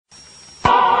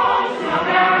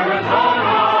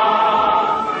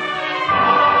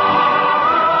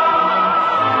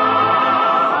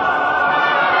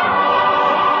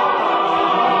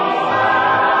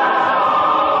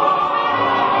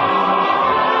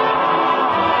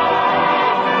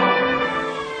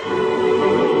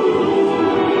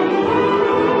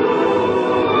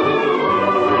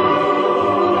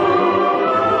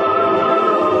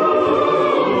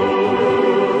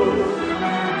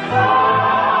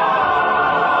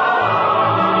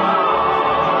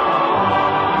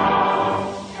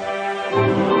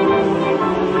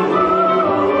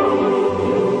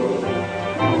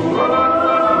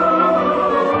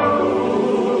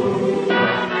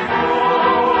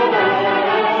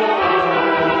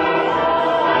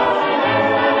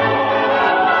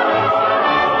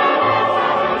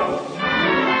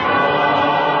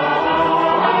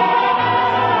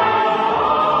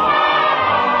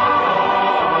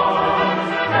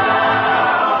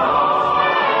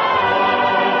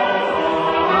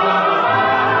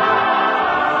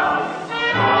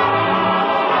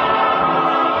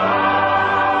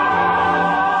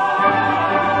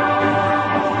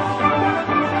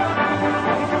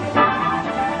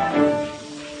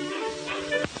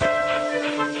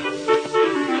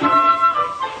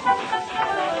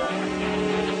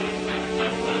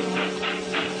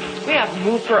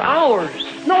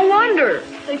growers. No wonder.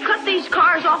 They cut these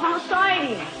cars off on the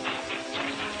siding.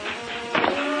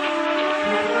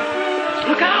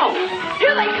 Look out!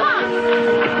 Here they come!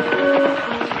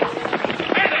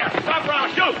 Hey there! Stop around,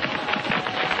 shoot!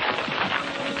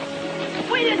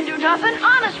 We didn't do nothing.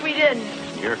 Honest, we didn't.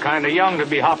 You're kind of young to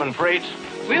be hopping freights.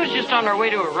 We was just on our way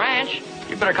to a ranch.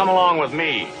 You better come along with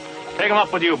me. Take them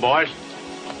up with you, boys.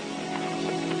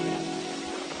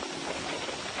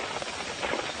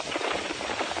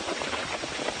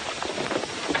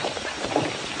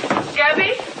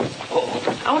 Gabby?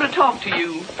 I want to talk to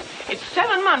you. It's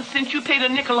 7 months since you paid a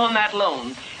nickel on that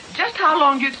loan. Just how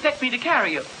long do you expect me to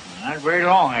carry you? Not very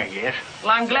long, I guess.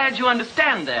 Well, I'm glad you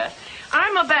understand that.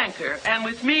 I'm a banker, and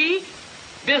with me,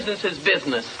 business is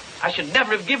business. I should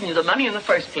never have given you the money in the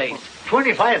first place.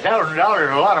 $25,000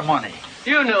 is a lot of money.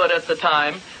 You knew it at the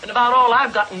time, and about all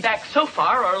I've gotten back so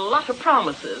far are a lot of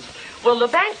promises. Well, the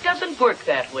bank doesn't work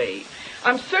that way.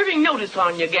 I'm serving notice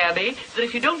on you, Gabby, that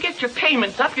if you don't get your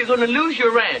payments up, you're going to lose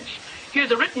your ranch.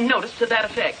 Here's a written notice to that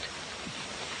effect.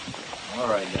 All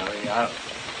right, Dolly.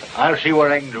 I'll see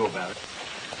what I can do about it.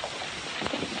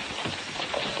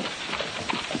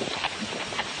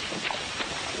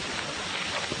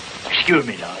 Excuse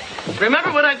me, Dolly.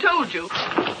 Remember what I told you.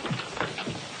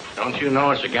 Don't you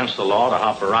know it's against the law to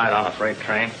hop a ride on a freight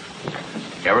train?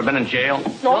 You ever been in jail?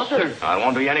 No, sir. It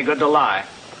won't do you any good to lie.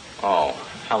 Oh,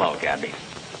 hello, Gabby.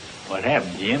 What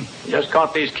happened, Jim? Just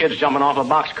caught these kids jumping off a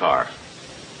boxcar.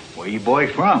 Where you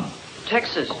boys from?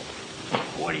 Texas.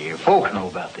 What do your folks know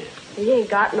about this? He ain't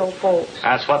got no folks.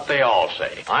 That's what they all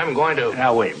say. I'm going to...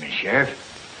 Now, wait a minute, Sheriff.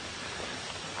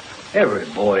 Every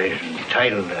boy is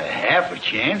entitled to half a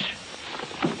chance.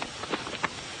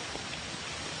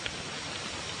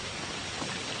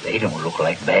 They don't look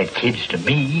like bad kids to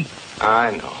me.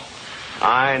 I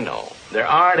know. There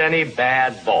aren't any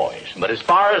bad boys. But as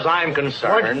far as I'm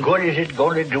concerned... What good is it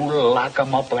going to do to lock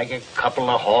them up like a couple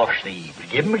of horse thieves?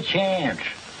 Give them a chance.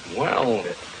 Well...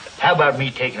 How about me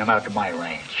taking them out to my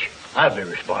ranch? I'll be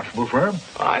responsible for them.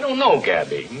 I don't know,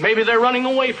 Gabby. Maybe they're running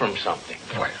away from something.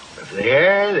 Well, if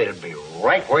they're, they'll be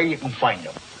right where you can find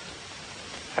them.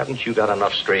 Haven't you got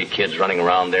enough stray kids running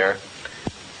around there?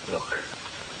 Look,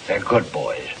 they're good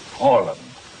boys, all of them.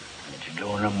 It's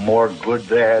doing them more good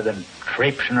there than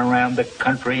traipsing around the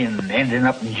country and ending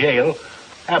up in jail.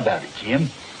 How about it,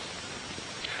 Jim?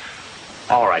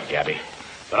 All right, Gabby.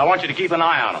 But I want you to keep an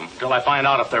eye on them until I find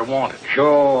out if they're wanted.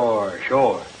 Sure.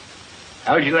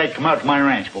 How would you like to come out to my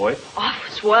ranch, boy? Oh,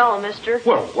 swell, mister.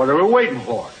 Well, what are we waiting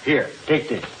for? Here, take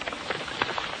this.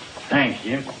 Thanks,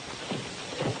 Jim.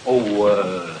 Oh,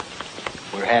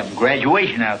 we're having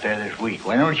graduation out there this week.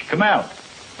 Why don't you come out?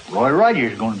 Roy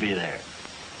Rogers is going to be there.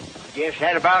 Guess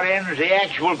that about ends the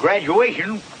actual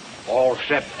graduation, all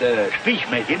except speech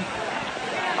making.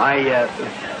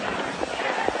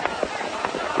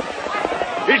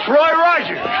 It's Roy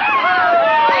Rogers.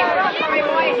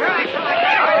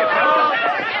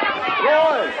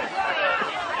 Roy,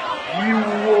 you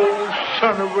old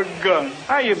son of a gun.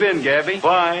 How you been, Gabby?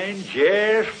 Fine,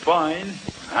 just fine.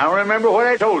 Now remember what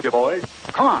I told you, boys.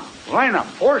 Come on, line up.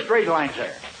 4 straight lines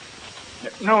there.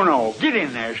 No, get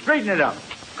in there. Straighten it up.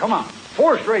 Come on,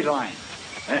 4 straight lines.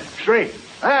 Straight.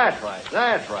 That's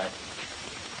right.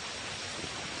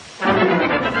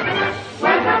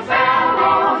 When the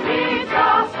fellow needs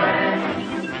a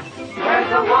friend, there's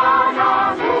the one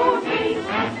on whom he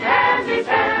can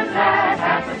depend at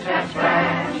Appleton's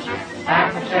Ranch.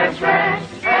 Appleton's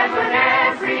Ranch, and when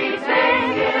everything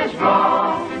is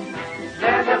wrong,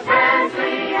 there's a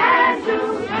friendly hand to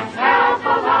help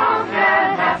along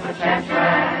at Appleton's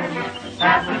Ranch.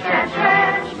 Appleton's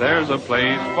Ranch. There's a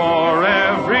place for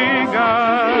every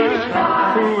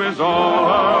guy who is all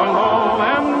alone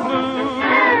and blue.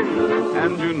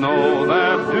 And you know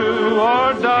that do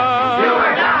or die. Do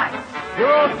or die.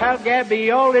 Your old pal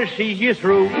Gabby always sees you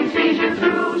through. He sees you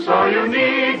through, so you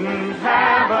needn't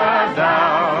have a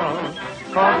doubt.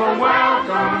 'Cause a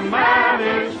welcome man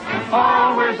is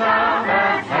always out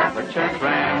at Appleton's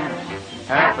Ranch.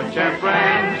 Appleton's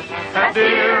Ranch, that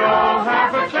dear old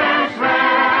Appleton's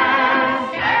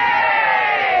Ranch.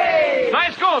 Hey!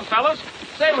 Nice going, fellas.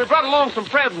 Say, we brought along some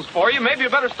presents for you. Maybe you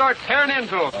better start tearing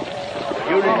into them.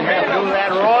 You didn't have to do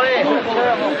that, Roy.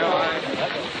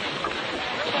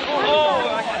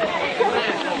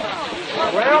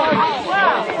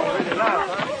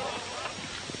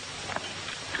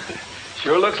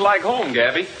 Sure looks like home,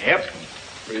 Gabby. Yep.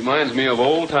 Reminds me of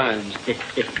old times.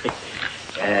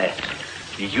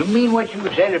 Did you mean what you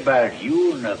said about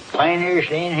you and the pioneer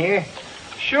staying here?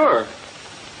 Sure.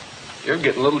 You're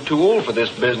getting a little too old for this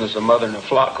business of mothering a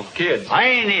flock of kids. I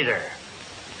ain't either.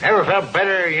 Never felt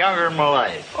better, younger in my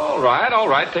life. All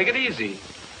right. Take it easy.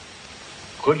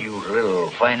 Could use a little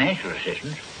financial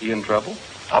assistance. You in trouble?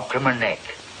 Up to my neck.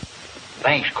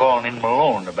 Bank's calling in my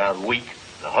loan in about a week.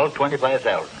 The whole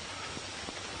 $25,000.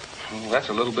 Well, that's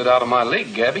a little bit out of my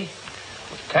league, Gabby.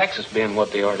 With taxes being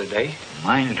what they are today.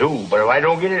 Mine too, but if I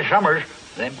don't get it summers,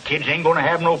 them kids ain't gonna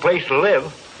have no place to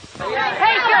live. Hey,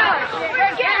 George!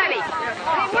 Where's Gabby?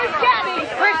 Hey, where's Gabby?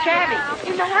 Where's Gabby?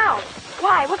 In the house.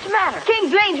 Why? What's the matter? King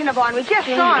Blaine's in the barn. We just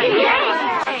saw him.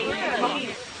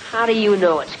 How do you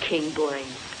know it's King Blaine?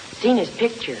 Seen his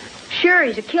picture. Sure,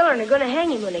 he's a killer, and they're going to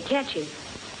hang him when they catch him.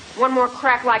 One more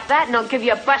crack like that, and they'll give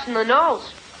you a bust in the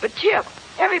nose. But, Chip,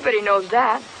 everybody knows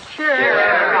that. Sure,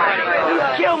 everybody. You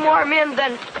kill more men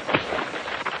than...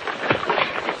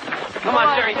 Come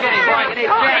on, Jerry, get him, boy. Get him,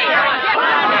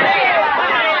 Jerry.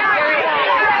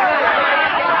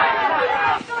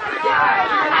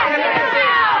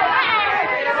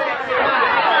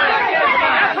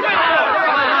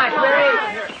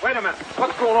 Wait a minute.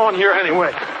 What's going on here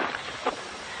anyway?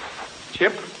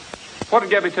 Chip, what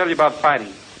did Gabby tell you about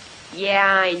fighting? Yeah,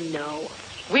 I know.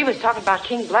 We was talking about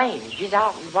King Blaine. He's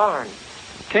out in the barn.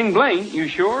 King Blaine, you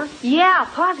sure? Yeah,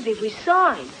 positive. We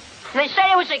saw him. They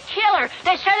said it was a killer.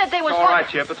 They said that they was... It's all right,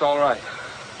 Chip. It's all right.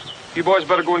 You boys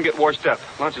better go and get washed up.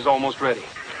 Lunch is almost ready.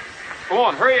 Go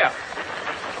on, hurry up.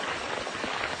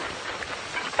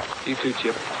 You too,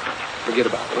 Chip. Forget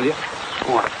about it, will you?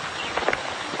 Go on.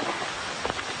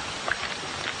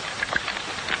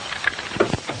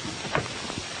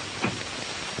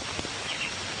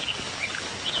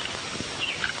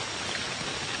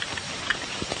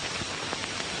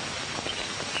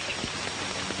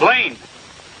 Blaine,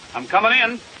 I'm coming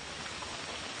in.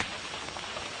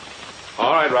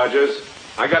 All right, Rogers.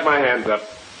 I got my hands up.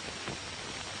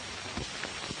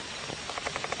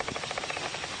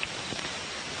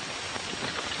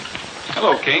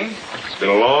 Hello, King. It's been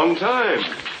a long time.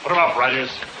 Put him up,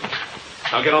 Rogers.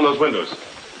 I'll get on those windows.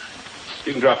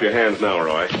 You can drop your hands now,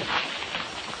 Roy.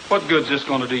 What good's this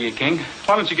going to do you, King?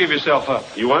 Why don't you give yourself up?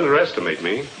 You underestimate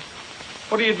me.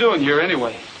 What are you doing here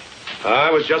anyway?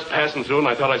 I was just passing through, and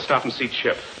I thought I'd stop and see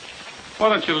Chip. Why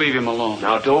don't you leave him alone?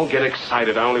 Now, don't get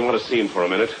excited. I only want to see him for a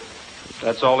minute.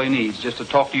 That's all he needs, just to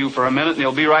talk to you for a minute, and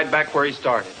he'll be right back where he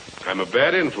started. I'm a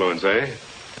bad influence, eh?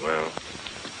 Well,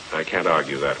 I can't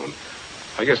argue that one.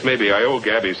 I guess maybe I owe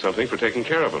Gabby something for taking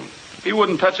care of him. He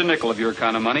wouldn't touch a nickel of your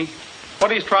kind of money.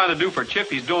 What he's trying to do for Chip,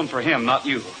 he's doing for him, not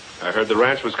you. I heard the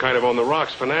ranch was kind of on the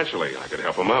rocks financially. I could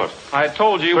help him out. I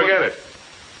told you... Forget it.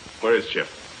 Where is Chip?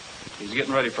 He's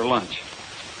getting ready for lunch.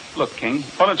 Look, King,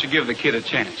 why don't you give the kid a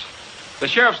chance? The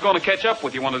sheriff's going to catch up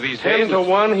with you one of these days. 10 to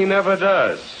 1, he never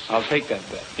does. I'll take that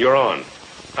bet. You're on.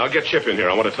 I'll get Chip in here.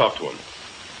 I want to talk to him.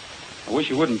 I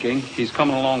wish you wouldn't, King. He's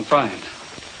coming along fine.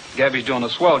 Gabby's doing a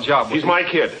swell job with He's him. my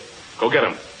kid. Go get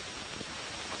him.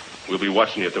 We'll be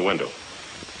watching you at the window.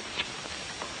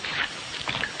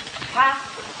 Pa?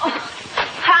 Oh,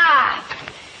 Pa!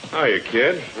 Hiya,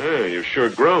 kid. You've sure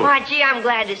grown. Why, gee, I'm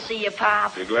glad to see you,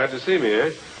 Pop. You're glad to see me,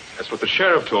 eh? That's what the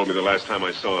sheriff told me the last time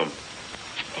I saw him.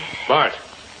 Bart,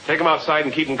 take him outside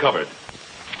and keep him covered.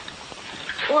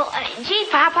 Well, gee,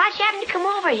 Pop, how'd you happen to come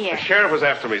over here? The sheriff was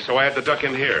after me, so I had to duck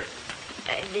in here.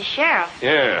 The sheriff?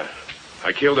 Yeah.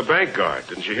 I killed a bank guard.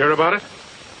 Didn't you hear about it?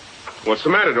 What's the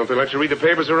matter? Don't they let you read the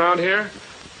papers around here?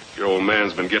 Your old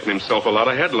man's been getting himself a lot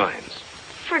of headlines.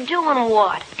 For doing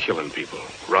what? Killing people.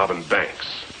 Robbing banks.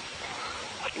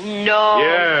 No.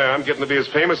 Yeah, I'm getting to be as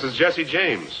famous as Jesse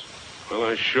James. Well,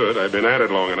 I should. I've been at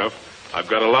it long enough. I've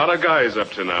got a lot of guys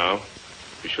up to now.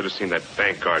 You should have seen that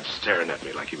bank guard staring at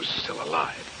me like he was still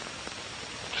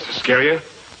alive. Does it scare you?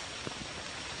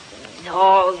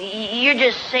 No, you're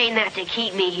just saying that to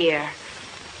keep me here.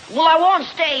 Well, I won't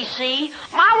stay, see?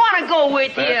 I want to go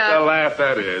with you. That's the laugh,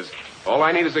 that is. All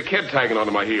I need is a kid tagging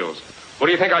onto my heels. What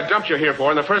do you think I dumped you here for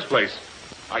in the first place?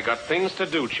 I got things to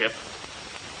do, Chip.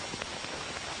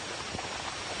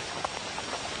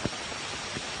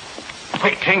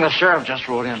 Quick, King, the sheriff just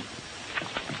rode in.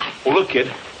 Oh, look, kid.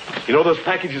 You know those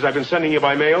packages I've been sending you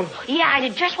by mail? Yeah, I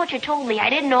did just what you told me. I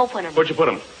didn't open them. Where'd you put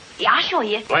them? Yeah, I'll show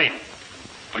you. Blaine,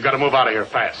 we got to move out of here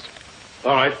fast.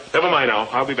 All right. Never mind now.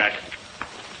 I'll be back.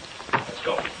 Let's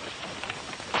go.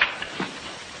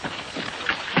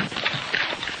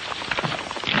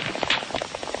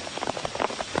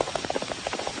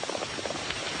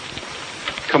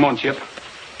 Come on, Chip.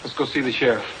 Let's go see the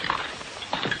sheriff.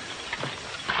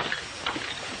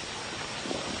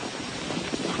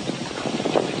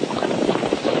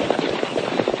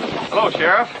 Hello,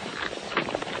 Sheriff.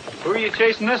 Who are you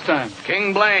chasing this time?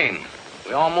 King Blaine.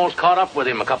 We almost caught up with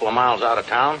him a couple of miles out of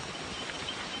town.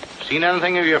 Seen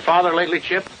anything of your father lately,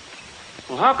 Chip?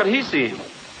 Well, how could he see him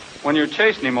when you're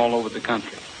chasing him all over the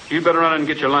country? You better run and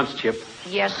get your lunch, Chip.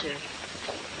 Yes, sir.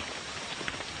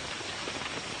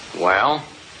 Well,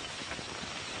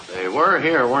 they were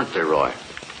here, weren't they, Roy?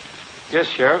 Yes,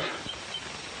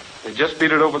 Sheriff. They just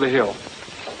beat it over the hill.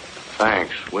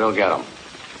 Thanks. We'll get them.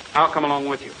 I'll come along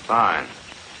with you. Fine.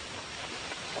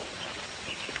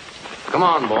 Come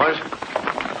on, boys.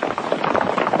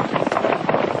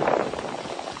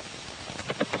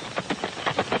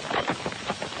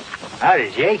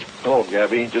 Howdy, Jake. Hello,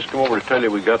 Gabby. Just come over to tell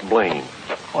you we got Blaine.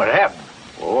 What happened?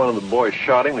 Well, one of the boys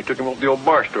shot him. We took him up to the old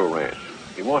Barstow Ranch.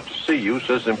 He wants to see you,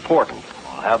 says it's important.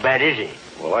 Well, how bad is he?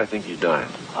 Well, I think he's dying.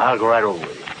 I'll go right over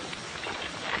with you.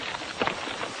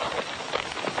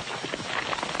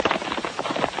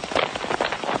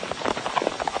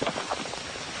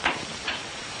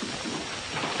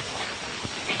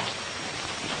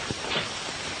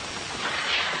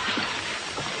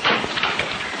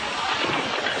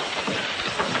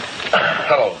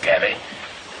 Hello, Gabby.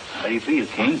 How do you feel,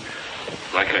 King?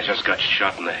 Like I just got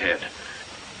shot in the head.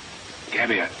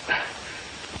 Gabby, I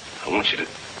want you to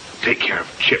take care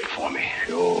of Chip for me.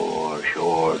 Sure.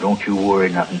 Don't you worry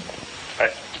nothing.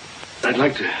 I'd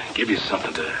like to give you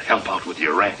something to help out with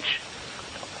your ranch.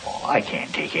 Oh, I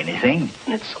can't take anything.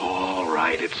 It's all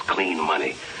right. It's clean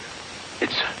money.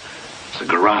 It's a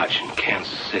garage in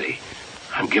Kansas City.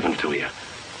 I'm giving it to you.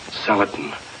 Sell it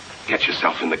and get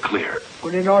yourself in the clear.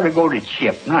 Well, it ought to go to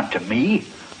Chip, not to me.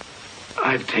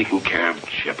 I've taken care of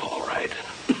Chip all right.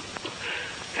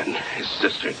 And his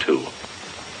sister, too.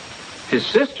 His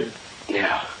sister?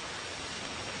 Yeah.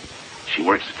 She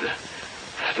works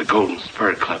at the Golden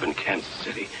Spur Club in Kansas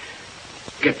City.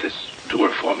 Get this to her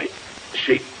for me.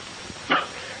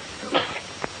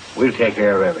 We'll take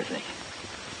care of everything.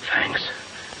 Thanks.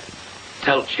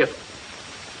 Tell Chip.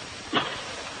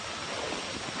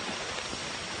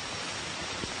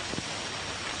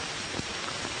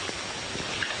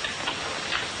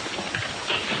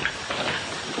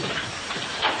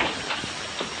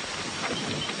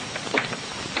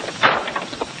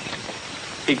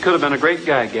 He could have been a great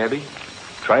guy, Gabby.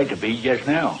 Tried to be just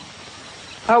now.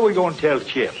 How are we going to tell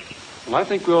Chip? Well, I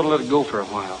think we ought to let it go for a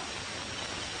while.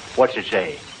 What's it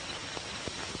say?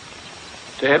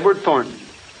 To Edward Thornton,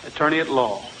 attorney at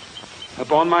law.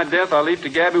 Upon my death, I leave to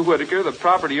Gabby Whitaker the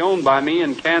property owned by me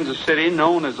in Kansas City,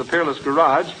 known as the Peerless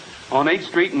Garage, on 8th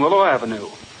Street and Willow Avenue.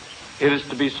 It is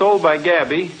to be sold by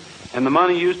Gabby, and the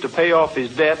money used to pay off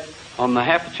his debt on the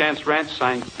Half a Chance Ranch,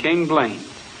 signed King Blaine.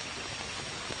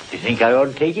 You think I ought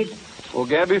to take it? Well,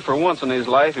 Gabby, for once in his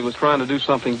life, he was trying to do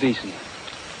something decent.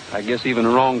 I guess even a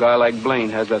wrong guy like Blaine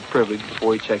has that privilege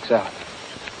before he checks out.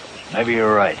 Maybe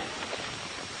you're right.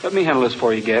 Let me handle this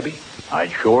for you, Gabby.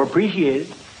 I'd sure appreciate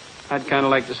it. I'd kind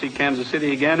of like to see Kansas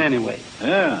City again anyway.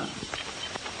 Yeah.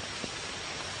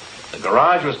 The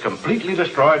garage was completely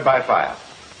destroyed by fire.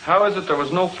 How is it there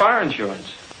was no fire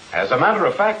insurance? As a matter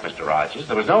of fact, Mr. Rogers,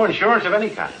 there was no insurance of any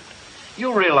kind.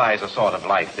 You realize the sort of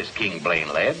life this King Blaine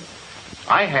led.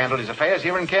 I handled his affairs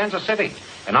here in Kansas City,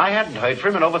 and I hadn't heard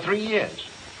from him in over 3 years.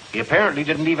 He apparently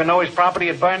didn't even know his property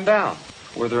had burned down.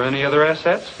 Were there any other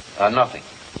assets? Nothing.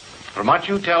 From what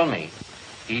you tell me,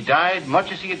 he died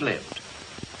much as he had lived.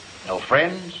 No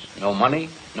friends, no money,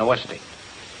 no estate.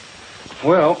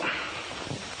 Well,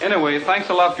 anyway, thanks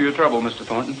a lot for your trouble, Mr.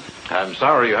 Thornton. I'm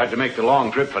sorry you had to make the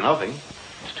long trip for nothing.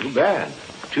 It's too bad.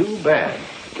 Too bad.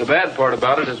 The bad part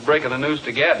about it is breaking the news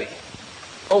to Gabby.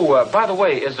 Oh, by the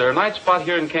way, is there a night spot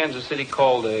here in Kansas City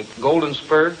called Golden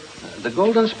Spur? The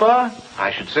Golden Spur?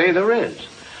 I should say there is.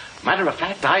 Matter of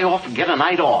fact, I often get a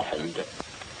night off, and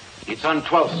it's on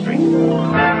 12th Street.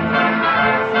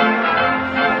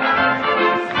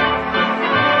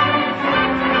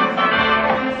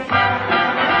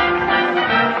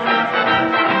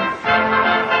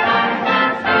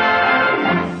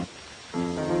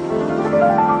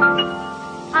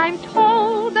 I'm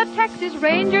told the Texas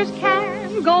Rangers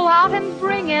can go out and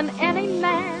bring in any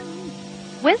man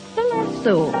with the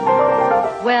lasso.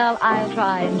 Well, I'll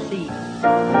try and see.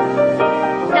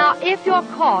 Now, if you're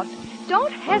caught,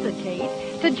 don't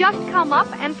hesitate to just come up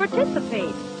and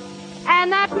participate.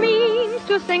 And that means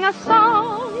to sing a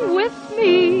song with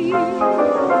me.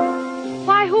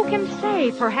 Why, who can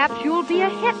say perhaps you'll be a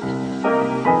hit?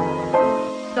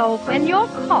 So when you're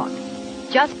caught,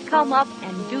 just come up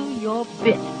and do your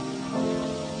bit.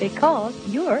 Because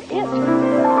you're it. Oh,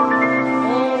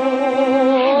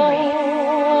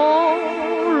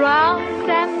 round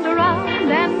and around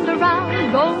and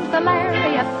around goes the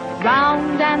lariat.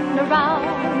 Round and around,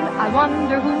 I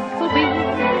wonder who 'twill be.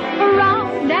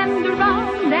 Round and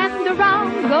around and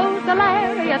around goes the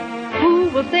lariat. Who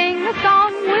will sing a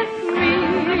song with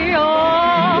me?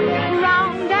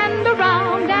 Round and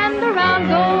around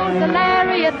goes the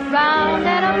lariat, round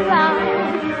and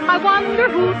around. I wonder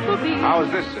who will be. How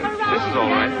is this, sir? This is all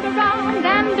right. Around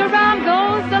and around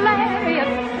goes the lariat.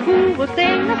 Who will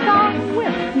sing a song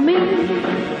with me?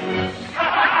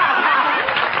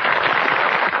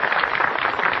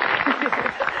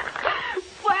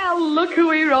 Well, look who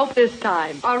we wrote this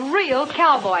time. A real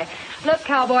cowboy. Look,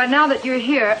 cowboy, now that you're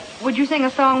here, would you sing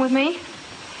a song with me?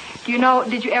 Do you know,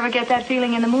 did you ever get that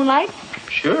feeling in the moonlight?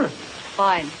 Sure.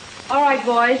 Fine. All right,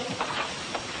 boys.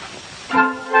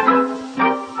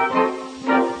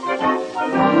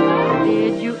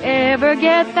 Did you ever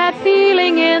get that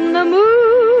feeling in the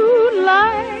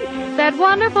moonlight? That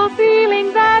wonderful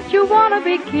feeling that you want to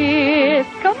be kissed?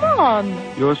 Come on.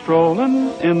 You're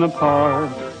strolling in the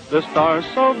park, the stars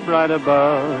so bright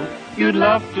above. You'd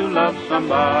love to love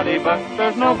somebody, but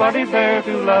there's nobody there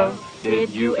to love. Did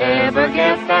you ever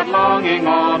get that longing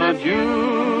on a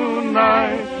June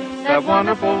night? That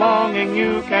wonderful longing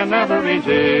you can never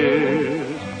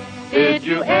resist. Did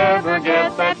you ever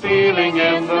get that feeling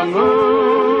in the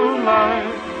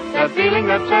moonlight? That feeling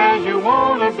that says you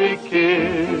want to be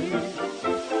kissed.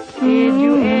 Did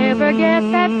you ever get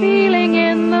that feeling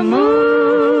in the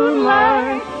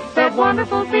moonlight? That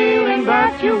wonderful feeling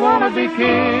that you want to be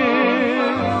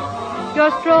kissed.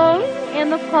 You're strolling in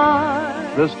the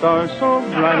park, the stars so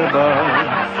bright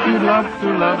above. You'd love to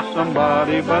love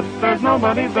somebody, but there's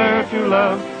nobody there to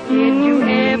love. Did you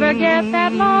ever get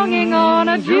that longing on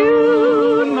a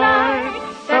June night?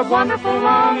 That wonderful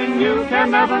longing you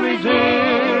can never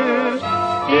resist.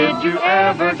 Did you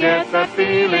ever get that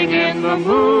feeling in the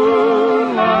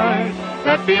moonlight?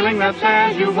 That feeling that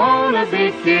says you want to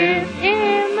be kissed.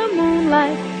 In the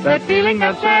moonlight. That feeling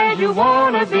that says you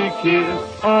want to be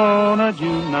kissed on a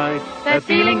June night. That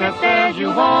feeling that says you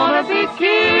want to be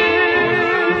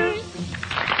kissed.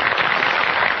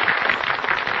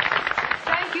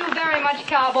 Thank you very much,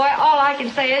 cowboy. All I can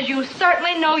say is you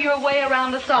certainly know your way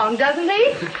around the song, doesn't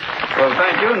he? Well,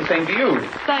 thank you, and same to you.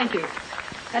 Thank you.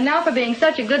 And now for being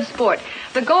such a good sport.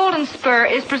 The Golden Spur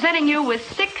is presenting you with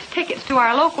 6 tickets to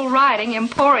our local riding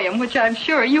emporium, which I'm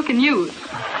sure you can use.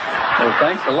 Well,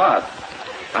 thanks a lot.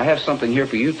 I have something here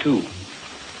for you, too.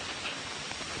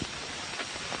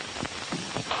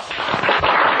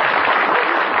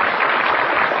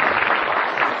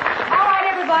 All right,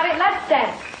 everybody, let's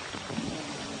dance.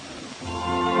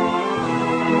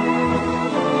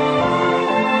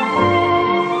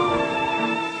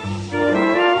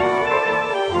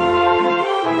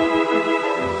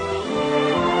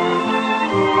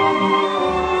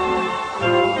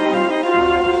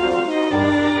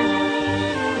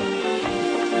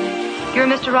 You're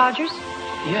Mr. Rogers?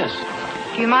 Yes.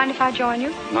 Do you mind if I join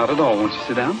you? Not at all. Won't you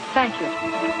sit down? Thank you.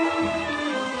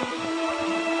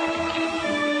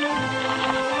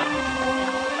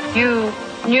 You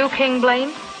knew King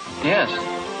Blaine? Yes.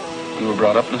 You were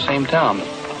brought up in the same town.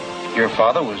 Your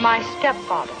father was... My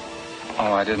stepfather.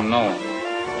 Oh, I didn't know.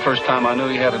 First time I knew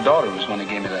he had a daughter was when he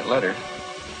gave me that letter.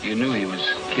 You knew he was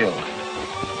killed.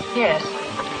 Yes.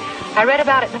 I read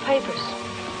about it in the papers.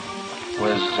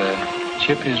 Was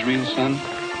Chip his real son?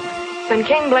 When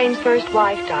King Blaine's first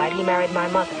wife died, he married my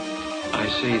mother. I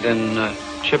see. Then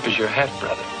Chip is your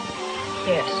half-brother.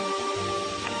 Yes.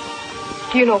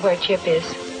 Do you know where Chip is?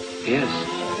 Yes.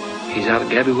 He's out at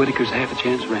Gabby Whitaker's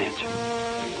half-a-chance ranch.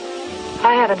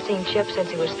 I haven't seen Chip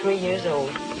since he was 3 years old.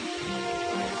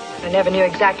 I never knew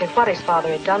exactly what his father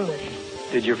had done with him.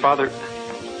 Did your father...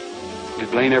 Did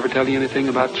Blaine ever tell you anything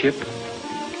about Chip?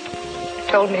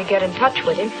 Told me to get in touch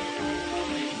with him.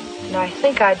 And I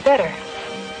think I'd better.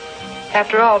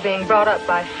 After all, being brought up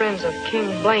by friends of King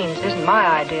Blaine's isn't my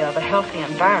idea of a healthy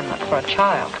environment for a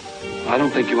child. I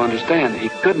don't think you understand. He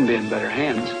couldn't be in better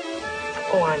hands.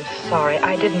 Oh, I'm sorry.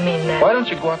 I didn't mean that. Why don't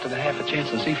you go out to the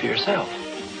half-a-chance and see for yourself?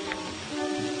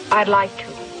 I'd like to.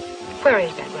 Where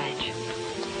is that ranch?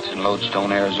 It's in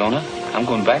Lodestone, Arizona. I'm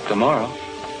going back tomorrow.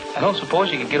 I don't suppose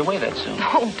you could get away that soon.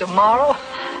 Oh, tomorrow?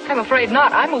 I'm afraid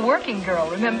not. I'm a working girl,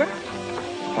 remember?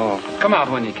 Oh, come out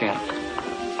when you can.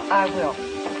 I will.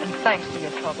 And thanks for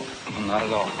your trouble. Not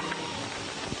at all.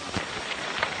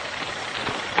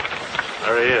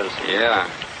 There he is. Yeah.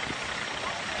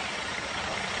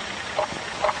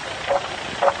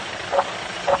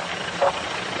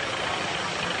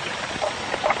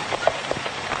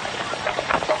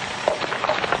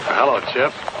 Hello,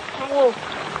 Chip. Oh,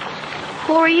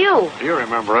 who are you? You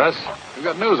remember us. We've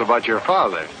got news about your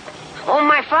father. Oh,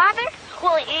 my father?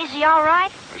 Well, is he all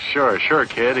right? Sure,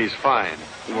 kid. He's fine.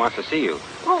 He wants to see you.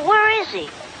 Well, where is he?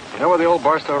 You know where the old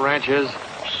Barstow Ranch is?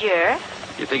 Sure.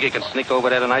 You think you could sneak over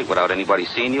there tonight without anybody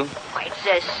seeing you? It's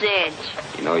a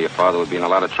cinch. You know your father would be in a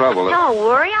lot of trouble. Don't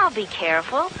worry, I'll be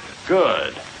careful.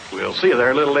 Good. We'll see you there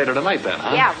a little later tonight then,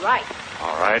 huh? Yeah, right.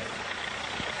 All right.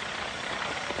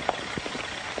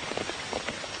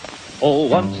 Oh,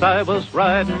 once I was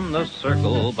riding the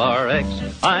Circle Bar X.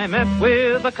 I met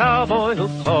with a cowboy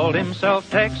who called himself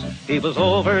Tex. He was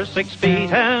over 6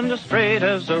 feet and as straight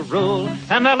as a rule.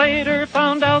 And I later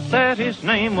found out that his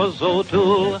name was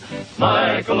O'Toole.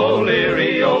 Michael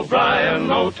O'Leary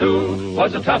O'Brien O'Toole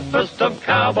was the toughest of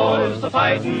cowboys, the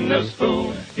fightingest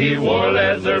fool. He wore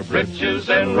leather breeches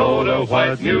and rode a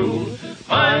white mule.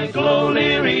 Michael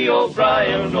O'Leary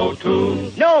O'Brien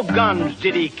O'Toole. No guns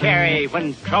did he carry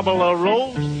when trouble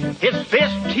arose. His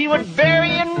fist he would bury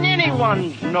in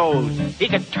anyone's nose. He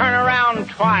could turn around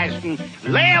twice and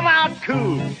lay 'em out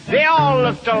cool. They all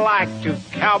looked alike to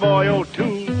Cowboy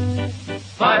O'Toole.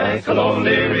 Michael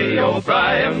O'Leary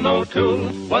O'Brien O'Toole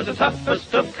was the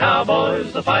toughest of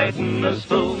cowboys, the fightingest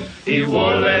fool. He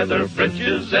wore leather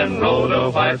breeches and rode a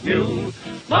white mule.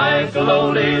 Michael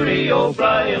O'Leary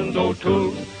O'Brien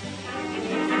O'Toole.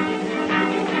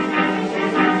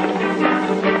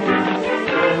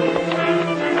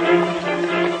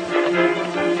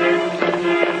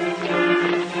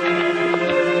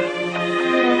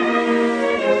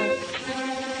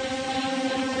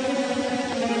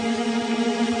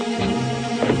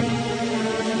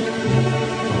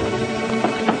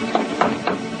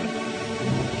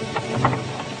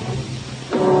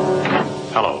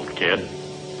 Hello, kid.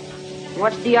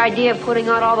 What's the idea of putting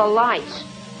out all the lights?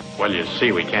 Well, you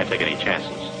see, we can't take any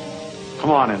chances.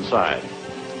 Come on inside.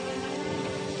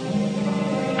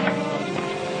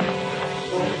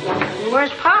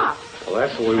 Where's Pop? Well,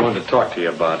 that's what we wanted to talk to you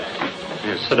about.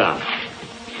 Here, sit down.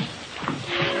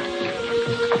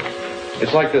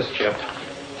 It's like this, Chip.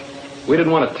 We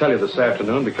didn't want to tell you this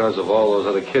afternoon because of all those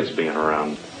other kids being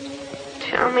around.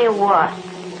 Tell me what?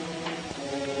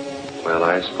 Well,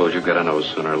 I suppose you've got to know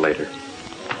sooner or later.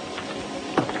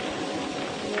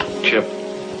 Chip,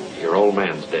 your old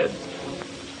man's dead.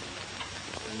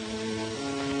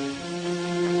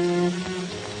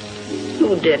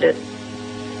 Who did it?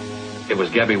 It was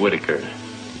Gabby Whitaker.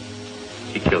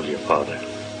 He killed your father.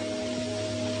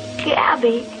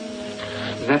 Gabby?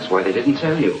 That's why they didn't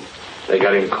tell you. They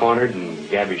got him cornered and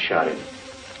Gabby shot him.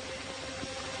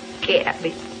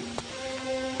 Gabby.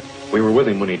 We were with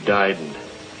him when he died and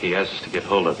he asked us to get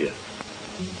hold of you.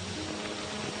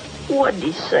 What'd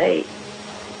he say?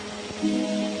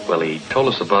 Well, he told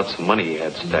us about some money he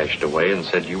had stashed away and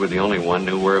said you were the only one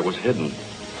who knew where it was hidden.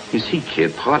 You see,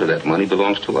 kid, part of that money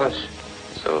belongs to us.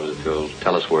 So if you'll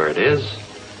tell us where it is,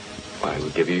 why, we'll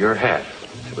give you your half.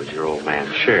 It was your old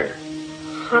man's share.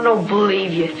 I don't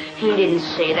believe you. He didn't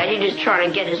say that. He just trying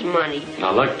to get his money.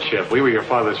 Now, look, Chip, we were your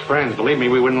father's friends. Believe me,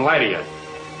 we wouldn't lie to you.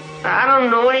 I don't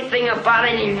know anything about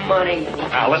any money.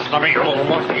 Now, listen to me, you little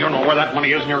monkey. You don't know where that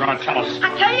money is and you're going to tell us. I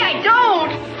tell you, I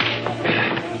don't.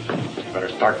 You better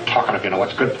start talking if you know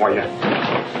what's good for you. Let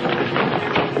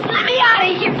me out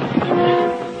of here.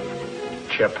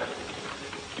 Chip,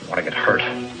 you want to get hurt?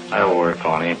 I'll work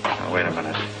on him. Now, wait a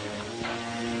minute.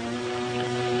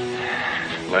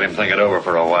 Let him think it over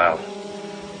for a while.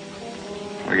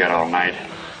 We got all night.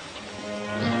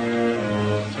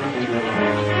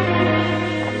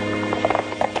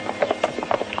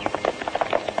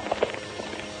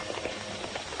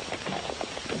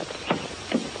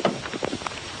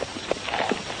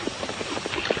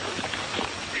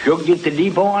 Shug get the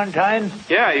depot on time?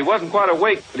 Yeah, he wasn't quite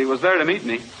awake, but he was there to meet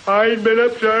me. I ain't been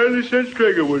up there early since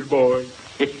Trigger was born.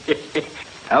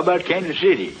 How about Kansas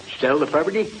City? Sell the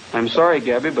property? I'm sorry,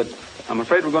 Gabby, but I'm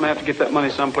afraid we're going to have to get that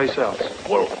money someplace else.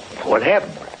 Well, what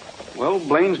happened? Well,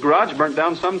 Blaine's garage burnt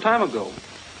down some time ago.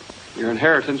 Your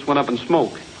inheritance went up in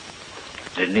smoke.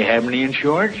 Didn't he have any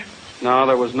insurance? No,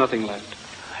 there was nothing left.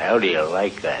 How do you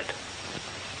like that?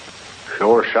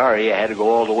 Sure sorry I had to go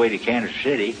all the way to Kansas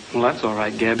City. Well, that's all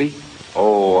right, Gabby.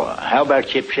 Oh, how about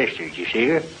Chip's sister? Did you see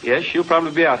her? Yes, she'll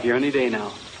probably be out here any day now.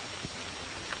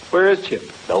 Where is Chip?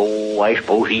 Oh, I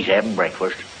suppose he's having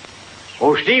breakfast.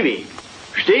 Oh, Stevie!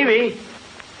 Stevie!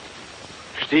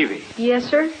 Stevie, Yes,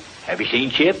 sir? have you seen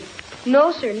Chip?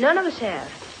 No, sir. None of us have.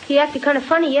 He acted kind of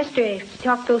funny yesterday after he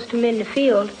talked those two men in the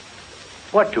field.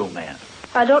 What two men?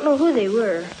 I don't know who they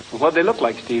were. Well, what'd they look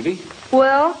like, Stevie?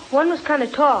 Well, one was kind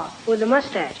of tall, with a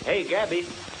mustache. Hey, Gabby.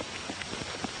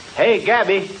 Hey,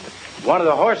 Gabby. One of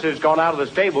the horses gone out of the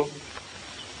stable.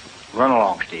 Run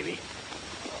along, Stevie.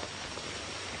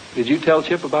 Did you tell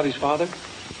Chip about his father?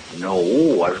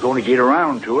 No, I was going to get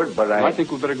around to it, but Well, I think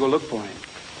we better go look for him.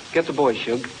 Get the boys,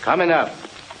 Shug. Coming up.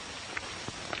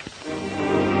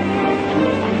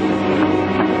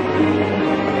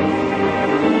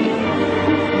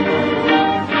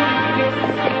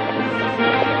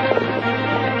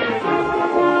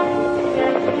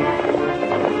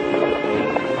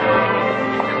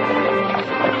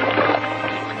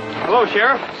 Hello,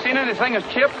 Sheriff. Seen anything of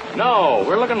Chip? No,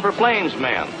 we're looking for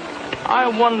plainsmen. I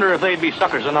wonder if they'd be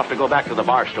suckers enough to go back to the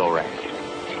Barstow Ranch.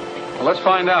 Well, let's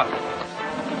find out.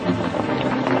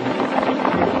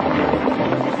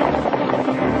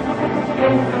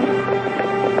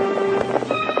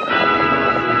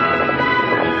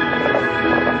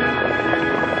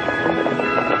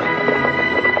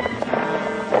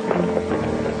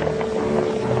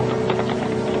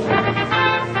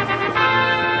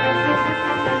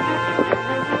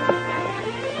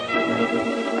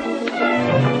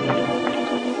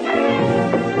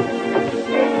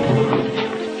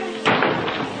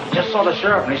 Saw the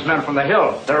sheriff and his men from the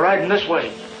hill. They're riding this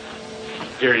way.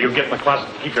 Here, you get in the closet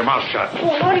and keep your mouth shut. Well,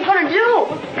 what are you going to do?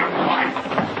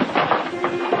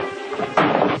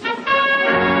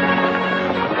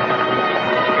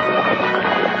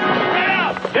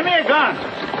 Give me a gun.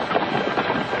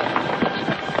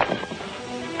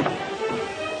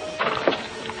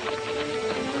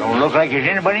 Don't look like there's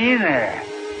anybody in there.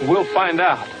 We'll find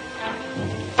out.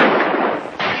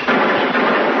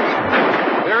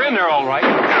 They're in there, all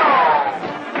right.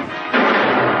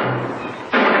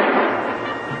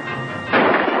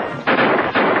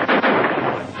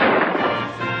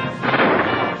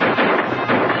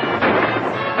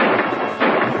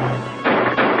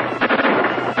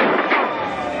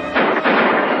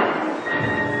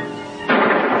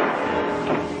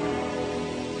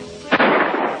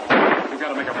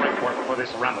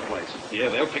 Yeah,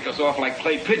 they'll pick us off like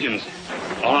clay pigeons.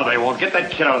 Oh, no, they won't. Get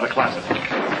that kid out of the closet.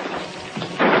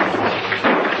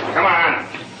 Come on.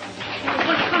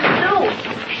 What's he going to do?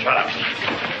 Shut up.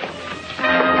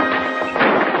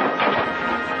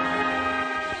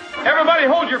 Everybody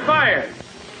hold your fire.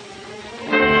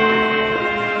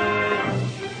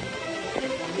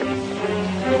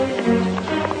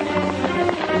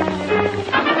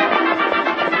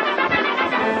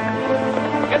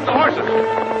 Get the horses.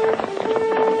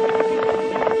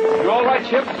 You all right,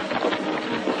 Chip?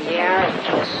 Yeah, I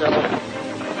guess so.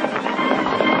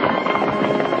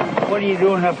 What are you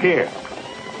doing up here?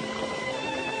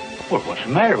 Well, what's the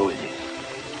matter with you?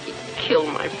 He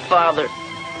killed my father.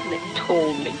 And they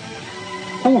told me.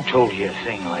 Who told you a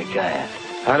thing like that?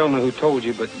 I don't know who told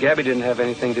you, but Gabby didn't have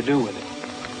anything to do with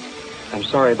it. I'm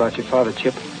sorry about your father,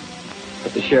 Chip,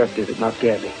 but the sheriff did it, not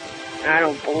Gabby. I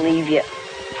don't believe you.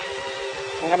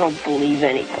 I don't believe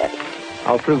anybody.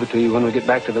 I'll prove it to you when we get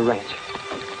back to the ranch.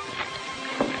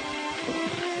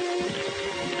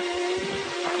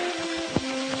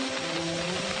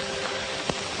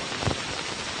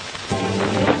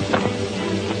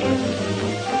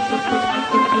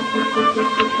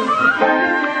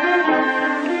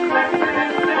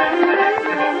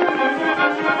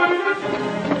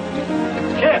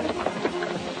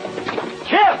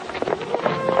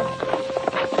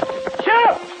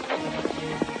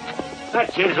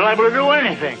 That kid's liable to do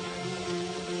anything.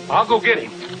 I'll go get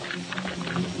him.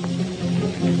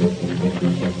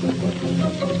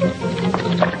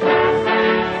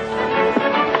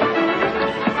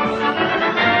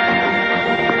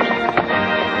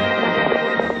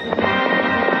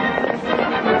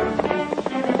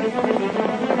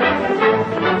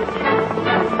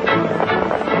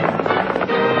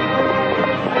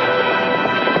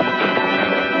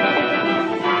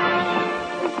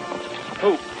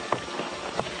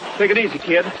 Take it easy,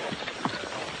 kid. I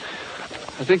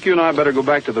think you and I better go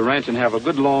back to the ranch and have a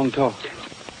good long talk.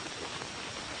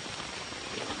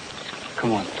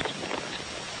 Come on.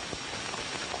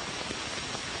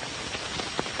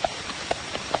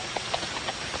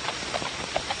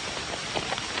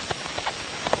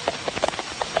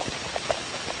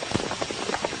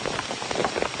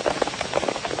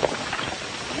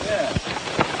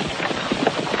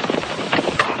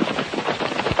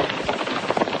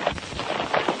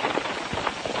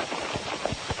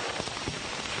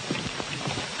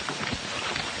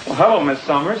 Hello, Miss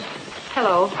Summers.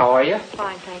 Hello. How are you?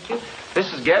 Fine, thank you.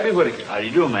 This is Gabby Whitaker. How do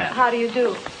you do, man? How do you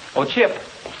do? Oh, Chip.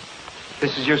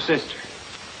 This is your sister.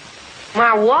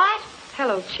 My what?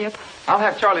 Hello, Chip. I'll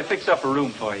have Charlie fix up a room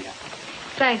for you.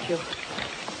 Thank you.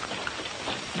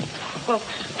 Well,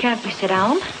 can't we sit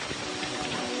down?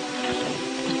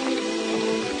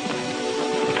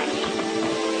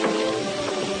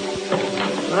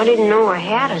 I didn't know I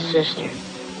had a sister.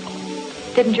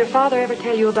 Didn't your father ever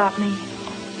tell you about me?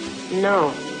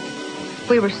 No.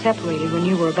 We were separated when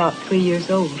you were about 3 years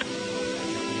old.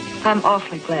 I'm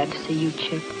awfully glad to see you,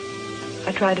 Chip.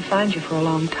 I tried to find you for a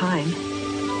long time.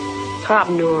 Pop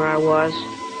knew where I was.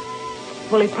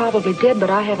 Well, he probably did, but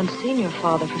I haven't seen your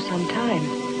father for some time.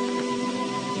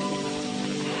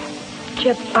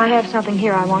 Chip, I have something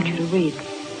here I want you to read.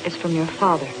 It's from your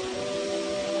father.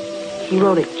 He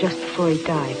wrote it just before he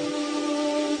died.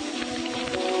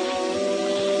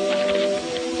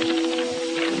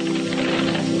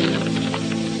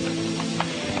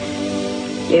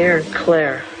 Dear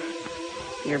Claire,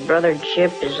 your brother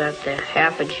Chip is at the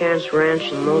Half a Chance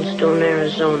Ranch in Lodestone,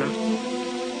 Arizona.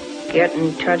 Get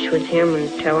in touch with him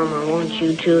and tell him I want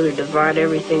you two to divide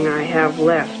everything I have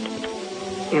left.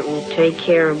 It will take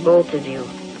care of both of you.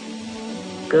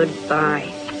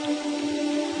 Goodbye.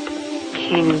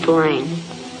 King Blaine.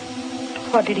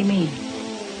 What did he mean?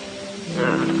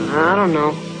 I don't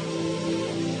know.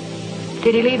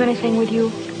 Did he leave anything with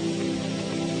you?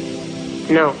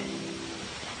 No.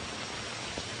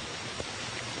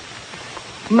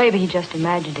 Maybe he just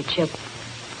imagined it, Chip,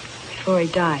 before he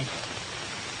died.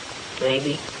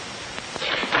 Maybe.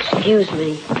 Excuse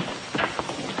me.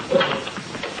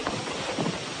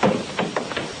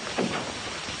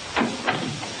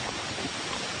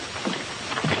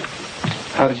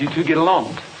 How did you two get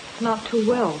along? Not too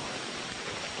well.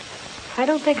 I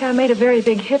don't think I made a very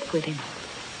big hit with him.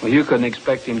 Well, you couldn't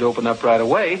expect him to open up right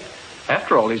away.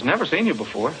 After all, he's never seen you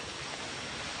before.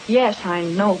 Yes, I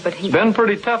know, but he... It's been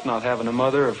pretty tough not having a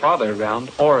mother or father around,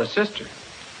 or a sister.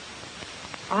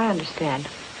 I understand.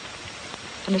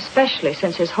 And especially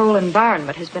since his whole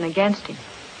environment has been against him.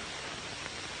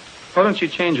 Why don't you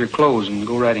change your clothes and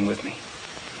go riding with me?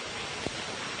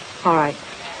 All right.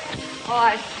 Oh,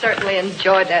 I certainly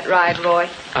enjoyed that ride, Roy.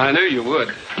 I knew you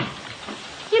would.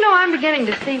 You know, I'm beginning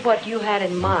to see what you had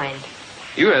in mind.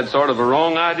 You had sort of a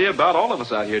wrong idea about all of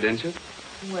us out here, didn't you?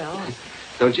 Well,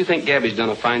 Don't you think Gabby's done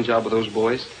a fine job with those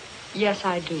boys? Yes,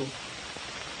 I do.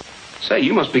 Say,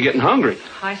 you must be getting hungry.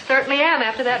 I certainly am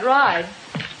after that ride.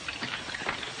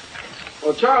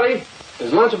 Well, Charlie,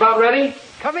 is lunch about ready?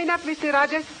 Coming up, Mr.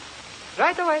 Rogers.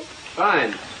 Right away.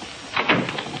 Fine.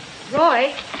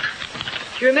 Roy,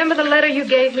 do you remember the letter you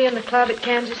gave me in the club at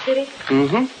Kansas City?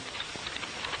 Mm-hmm.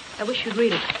 I wish you'd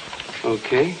read it.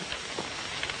 Okay.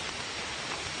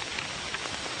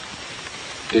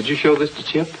 Did you show this to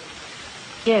Chip?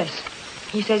 Yes.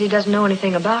 He says he doesn't know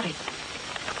anything about it.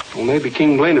 Well, maybe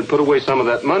King Blaine had put away some of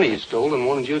that money he stole and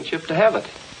wanted you and Chip to have it.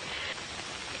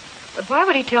 But why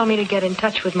would he tell me to get in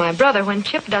touch with my brother when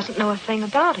Chip doesn't know a thing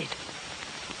about it?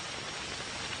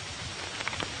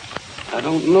 I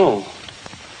don't know.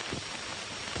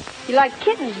 You like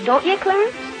kittens, don't you,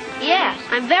 Clarence? Yes,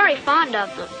 I'm very fond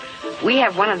of them. We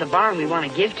have one at the barn we want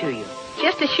to give to you.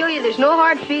 Just to show you there's no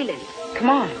hard feelings. Come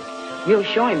on. We'll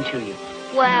show him to you.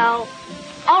 Well,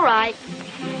 all right.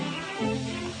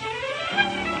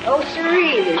 Oh,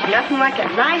 siree, there's nothing like a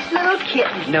nice little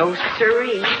kitten. No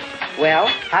siree. Well,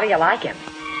 how do you like him?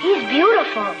 He's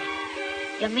beautiful.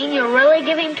 You mean you really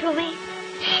give him to me?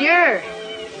 Sure.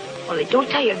 Only don't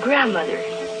tell your grandmother.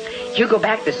 You go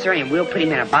back to Surrey and we'll put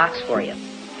him in a box for you.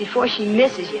 Before she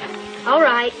misses you. All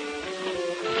right.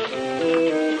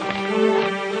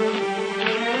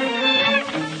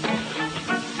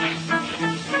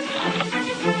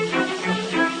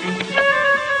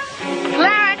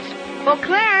 Clarence! Oh,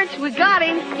 Clarence, we got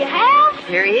him. You have?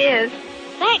 Here he is.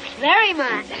 Thanks very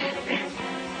much.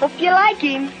 Hope you like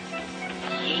him.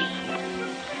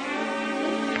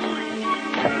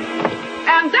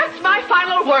 And that's my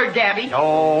final word, Gabby.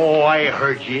 Oh, I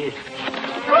heard you.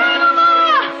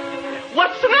 Grandma!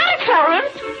 What's the matter,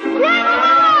 Clarence?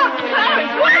 Grandma!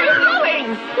 Clarence, where are you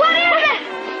going? What is it?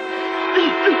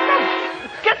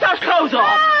 Get those clothes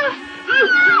off.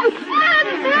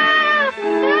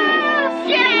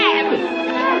 Get in!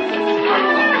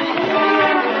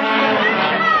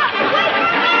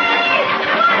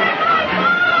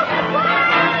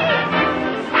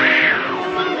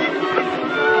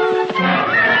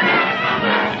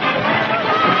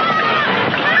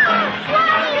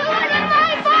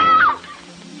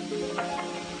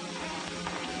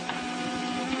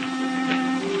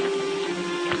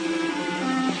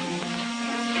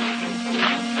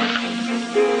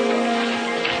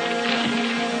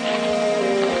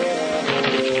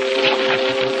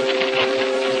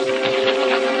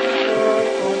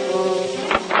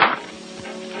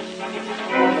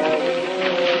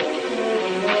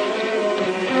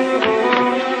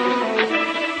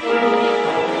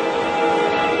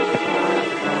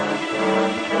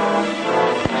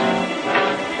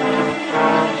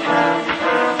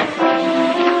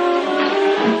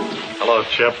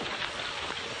 Chip.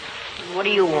 What do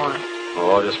you want?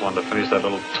 Oh, I just wanted to finish that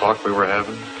little talk we were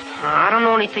having. I don't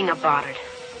know anything about it.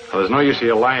 Well, there's no use of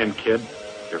you lying, kid.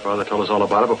 Your father told us all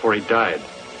about it before he died.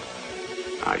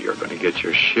 Now, you're going to get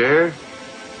your share.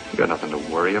 You got nothing to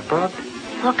worry about.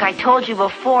 Look, I told you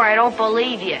before, I don't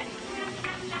believe you.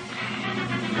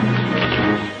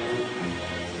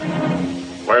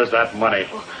 Where's that money?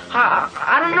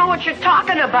 I don't know what you're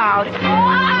talking about.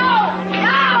 Ouch!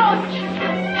 Ouch!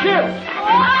 Chip!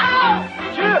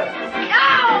 Ouch! Chip!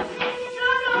 Ouch!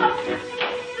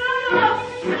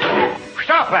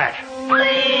 Stop that!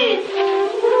 Please!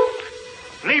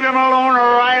 Leave him alone or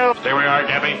I'll... There we are,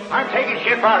 Gabby. I'm taking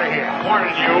Chip out of here. I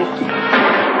warned you.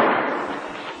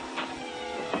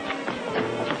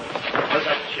 Where's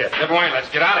that Chip? Never mind, let's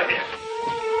get out of here.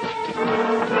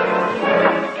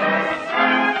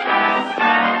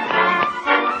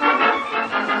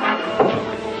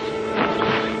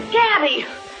 Gabby!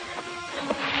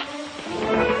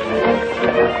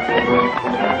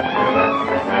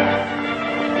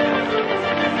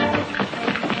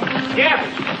 Gabby!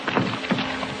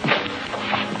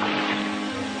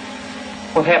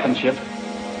 What happened, Chip?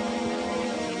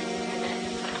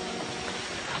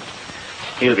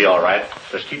 He'll be all right.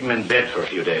 Just keep him in bed for a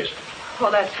few days.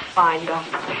 Well, that's fine,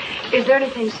 Doctor. Is there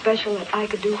anything special that I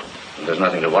could do? There's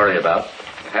nothing to worry about.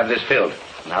 Have this filled,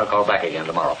 and I'll call back again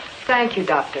tomorrow. Thank you,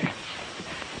 Doctor.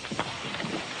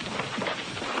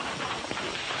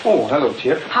 Oh, hello,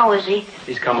 Chip. How is he?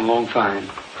 He's coming along fine.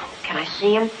 Can I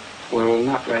see him? Well,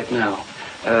 not right now.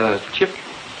 Chip,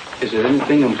 is there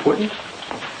anything important?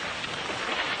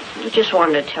 I just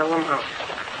wanted to tell him how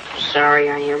sorry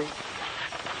I am.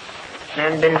 If it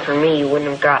hadn't been for me, you wouldn't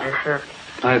have gotten hurt.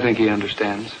 I think he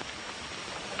understands.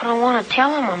 But I want to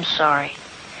tell him I'm sorry.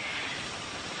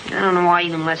 I don't know why he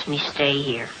even lets me stay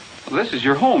here. Well, this is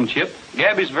your home, Chip.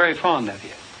 Gabby's very fond of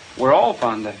you. We're all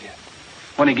fond of you.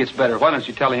 When he gets better, why don't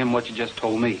you tell him what you just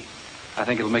told me? I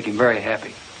think it'll make him very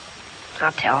happy.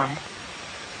 I'll tell him.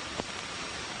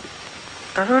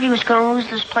 I heard he was going to lose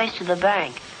this place to the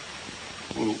bank.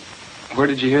 Well, where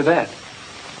did you hear that?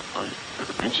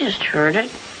 I just heard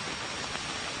it.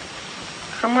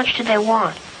 How much do they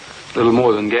want? A little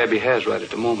more than Gabby has right at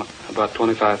the moment. About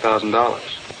 $25,000.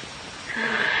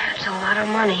 It's a lot of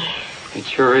money. It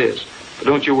sure is. But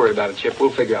don't you worry about it, Chip. We'll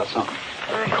figure out something.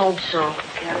 I hope so,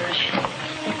 gosh.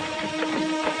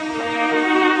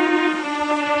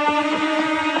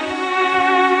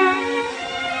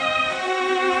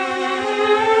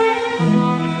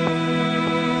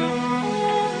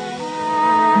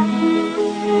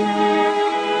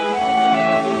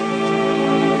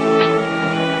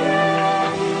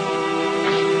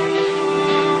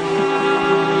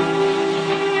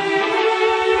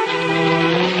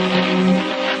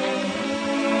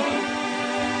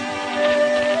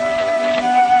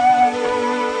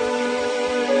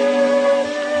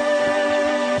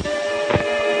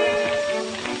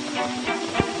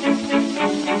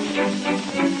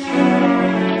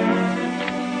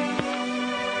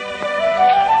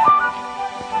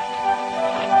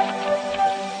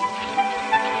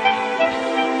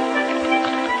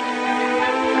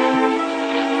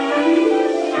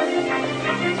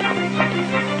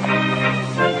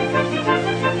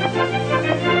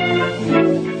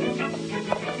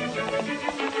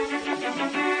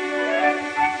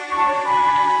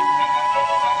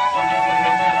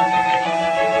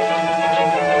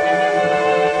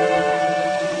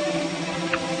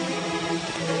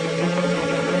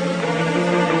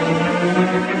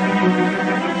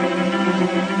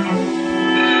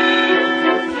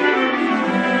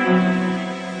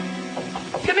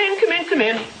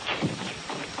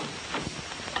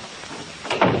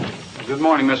 Good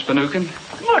morning, Miss Finucane.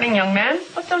 Good morning, young man.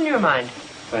 What's on your mind?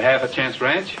 The Half a Chance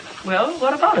Ranch. Well,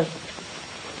 what about it?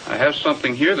 I have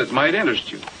something here that might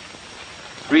interest you.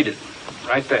 Read it.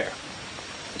 Right there.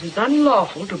 It is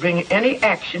unlawful to bring any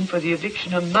action for the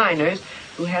eviction of minors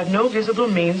who have no visible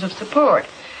means of support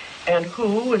and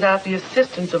who, without the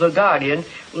assistance of a guardian,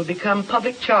 will become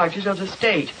public charges of the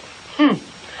state.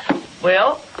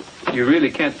 Well? You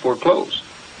really can't foreclose.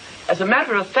 As a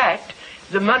matter of fact,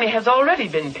 the money has already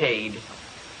been paid.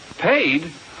 Paid?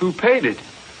 Who paid it?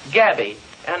 Gabby.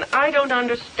 And I don't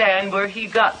understand where he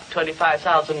got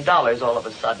 $25,000 all of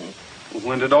a sudden.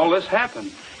 When did all this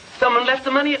happen? Someone left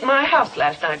the money at my house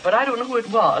last night, but I don't know who it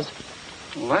was.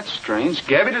 Well, that's strange.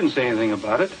 Gabby didn't say anything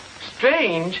about it.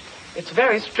 Strange? It's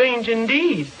very strange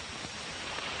indeed.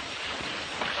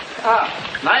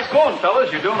 Nice going,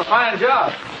 fellas. You're doing a fine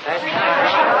job.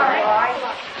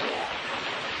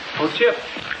 Oh, Chip.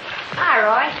 Hi,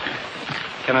 Roy.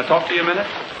 Can I talk to you a minute?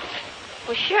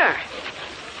 Well, sure.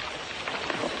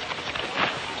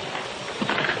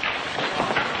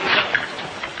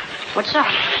 What's up?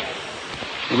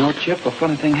 You know, Chip, a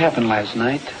funny thing happened last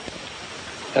night.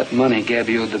 That money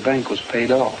Gabby owed the bank was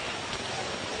paid off.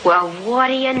 Well, what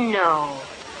do you know?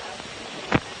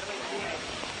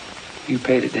 You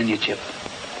paid it, didn't you, Chip?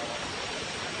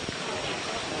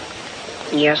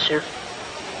 Yes, sir.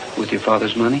 With your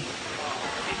father's money?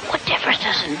 What What difference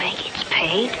does it make? It's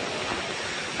paid.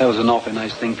 That was an awfully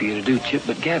nice thing for you to do, Chip,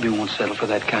 but Gabby won't settle for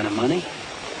that kind of money.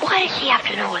 Why does he have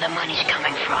to know where the money's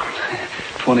coming from?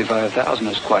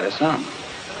 $25,000 is quite a sum.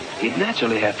 He'd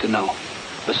naturally have to know.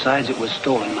 Besides, it was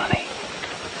stolen money.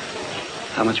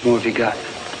 How much more have you got?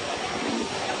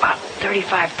 About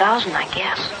 $35,000, I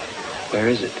guess. Where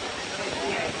is it?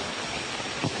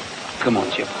 Come on,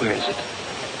 Chip, where is it?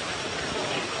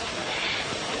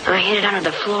 I hid it under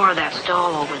the floor of that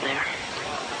stall over there.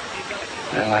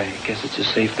 Well, I guess it's as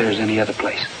safe there as any other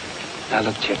place. Now,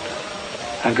 look, Chip,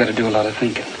 I've got to do a lot of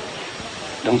thinking.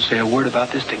 Don't say a word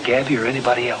about this to Gabby or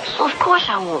anybody else. Well, of course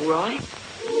I won't, Roy.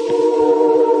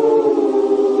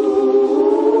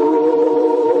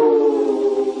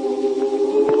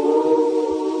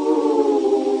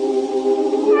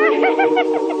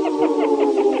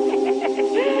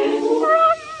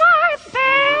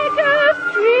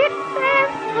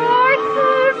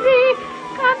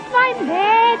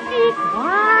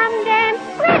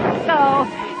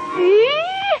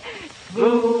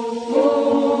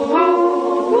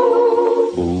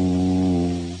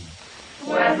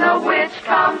 When the witch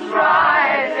comes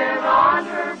riding on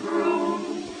her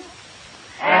broom,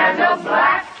 and a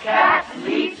black cat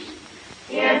leaps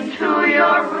into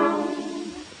your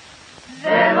room,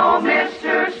 then old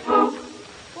Mr. Spook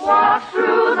walks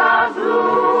through the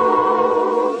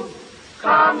gloom,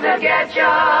 come to get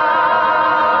ya.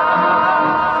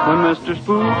 When Mr.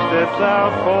 Spook steps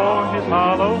out for his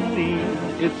Halloween,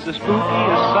 it's the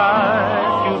spookiest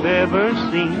sight you've ever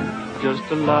seen.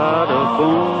 Just a lot of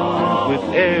bones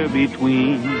with air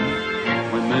between.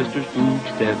 When Mr.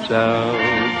 Spook steps out,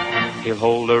 he'll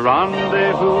hold a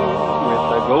rendezvous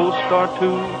with a ghost or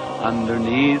two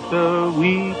underneath the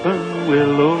weeping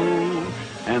willow.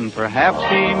 And perhaps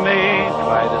he may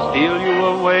try to steal you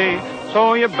away,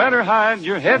 so you better hide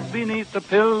your head beneath the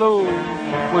pillow.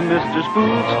 When Mr.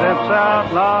 Spook steps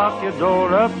out, lock your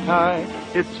door up tight.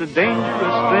 It's a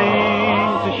dangerous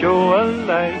thing to show a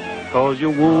light, 'cause you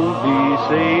won't be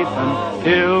safe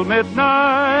until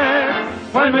midnight.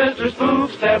 When Mr.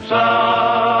 Spook steps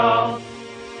out.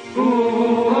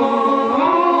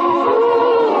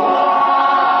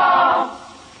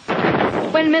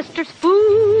 When Mr.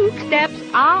 Spook steps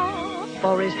out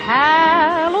for his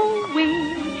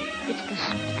Halloween, it's the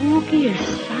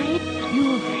spookiest sight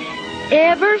you've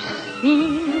ever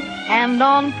seen. And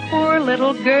on poor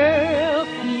little girl,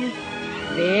 he's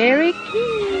very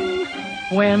keen.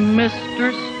 When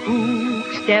Mr.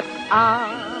 Spook steps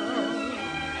out.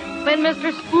 When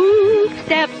Mr. Spook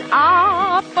steps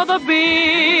out for the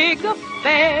big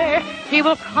affair, he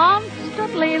will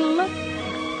constantly look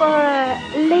for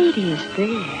ladies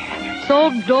there.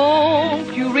 So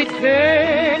don't you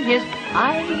return his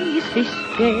icy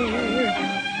stare.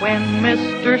 When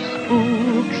Mr.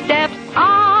 Spook steps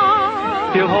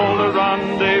out, He'll hold a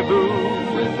rendezvous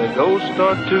with a ghost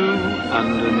or two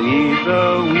underneath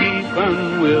the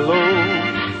weeping willow.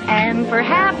 and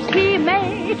perhaps he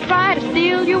may try to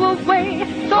steal you away.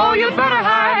 So you'd better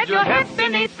hide your head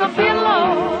beneath the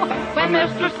pillow. When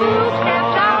Mr. Spook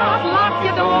steps out, lock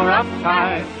your door up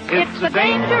tight. It's a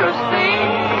dangerous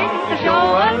thing to show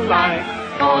a light,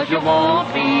 'cause you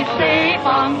won't be safe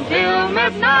until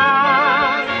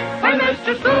midnight. When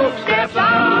Mr. Spook steps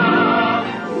out.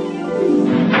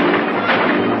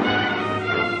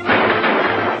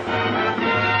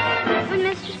 When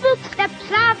Mr. Spook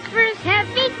steps out for his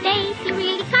heavy day, he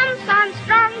really comes on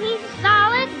strong, he's a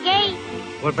solid gate.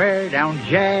 Well, bear down,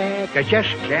 Jack, I just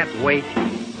can't wait.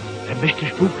 And Mr.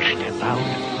 Spook step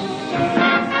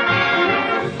out.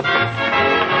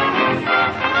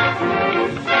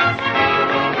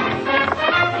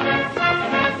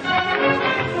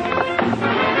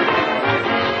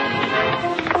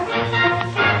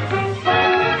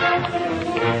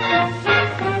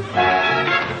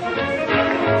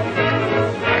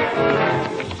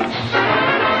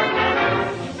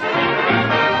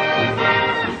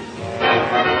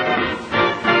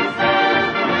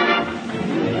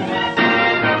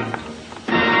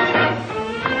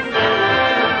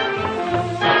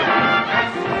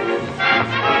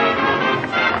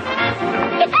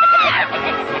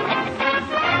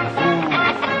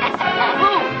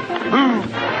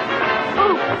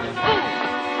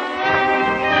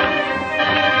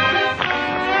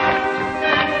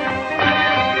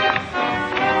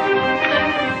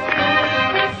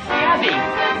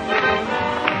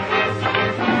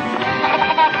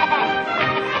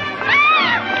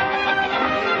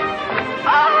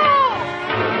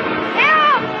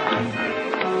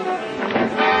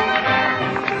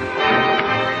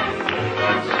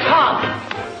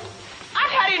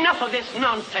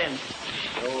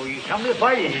 Oh, you come to the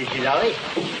party, did you, Dolly?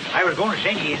 I was going to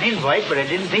send you an invite, but I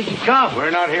didn't think you'd come. We're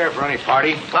not here for any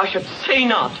party. I should say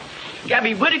not.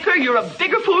 Gabby Whitaker, you're a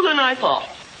bigger fool than I thought.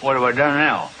 What have I done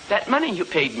now? That money you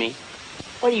paid me.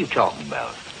 What are you talking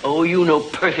about? Oh, you know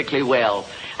perfectly well.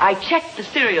 I checked the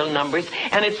serial numbers,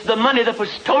 and it's the money that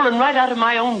was stolen right out of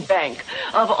my own bank.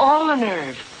 Of all the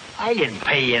nerve. I didn't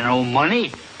pay you no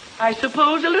money. I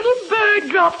suppose a little bird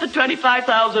dropped the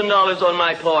 $25,000 on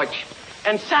my porch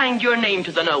and signed your name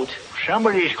to the note.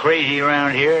 Somebody's crazy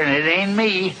around here, and it ain't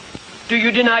me. Do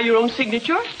you deny your own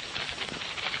signature?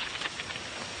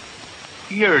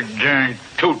 You're darn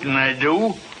tootin' I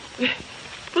do.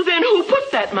 Well, then who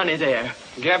put that money there?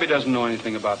 Gabby doesn't know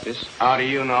anything about this. How do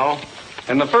you know?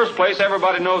 In the first place,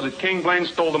 everybody knows that King Blaine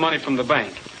stole the money from the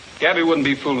bank. Gabby wouldn't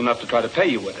be fool enough to try to pay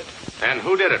you with it. And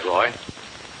who did it, Roy?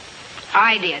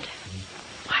 I did.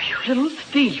 Why, you little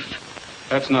thief.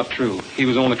 That's not true. He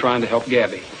was only trying to help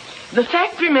Gabby. The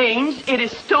fact remains, it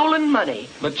is stolen money.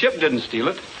 But Chip didn't steal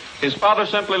it. His father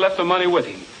simply left the money with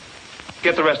him.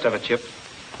 Get the rest of it, Chip.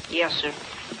 Yes, sir.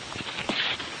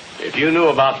 If you knew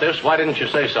about this, why didn't you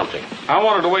say something? I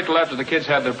wanted to wait till after the kids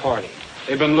had their party.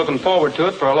 They've been looking forward to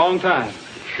it for a long time.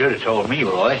 Should have told me,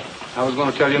 Roy. I was going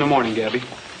to tell you in the morning, Gabby.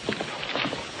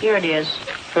 Here it is.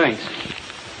 Thanks.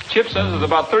 Chip says it's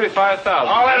about $35,000.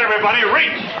 All right, everybody,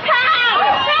 reach! Help!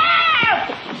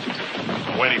 I've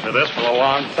been waiting for this for a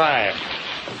long time.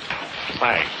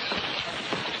 Thanks.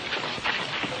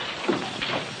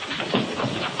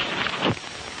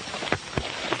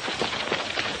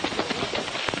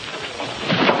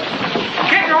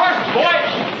 Get your horses,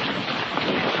 boys!